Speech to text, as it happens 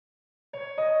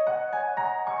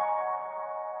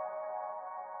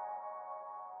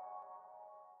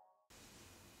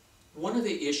One of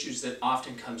the issues that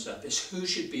often comes up is who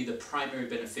should be the primary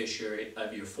beneficiary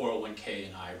of your 401k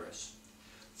and IRAs.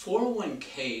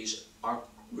 401ks are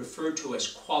referred to as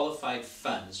qualified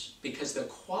funds because they're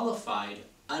qualified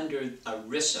under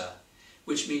ARISA,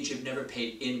 which means you've never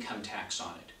paid income tax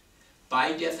on it.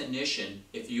 By definition,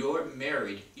 if you're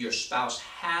married, your spouse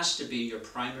has to be your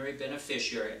primary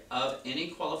beneficiary of any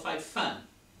qualified fund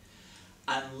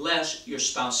unless your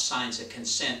spouse signs a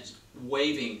consent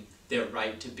waiving their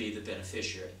right to be the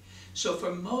beneficiary. So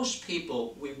for most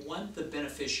people, we want the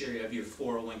beneficiary of your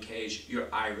 401ks,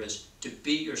 your IRAs, to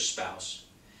be your spouse.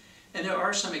 And there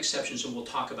are some exceptions, and we'll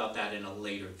talk about that in a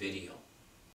later video.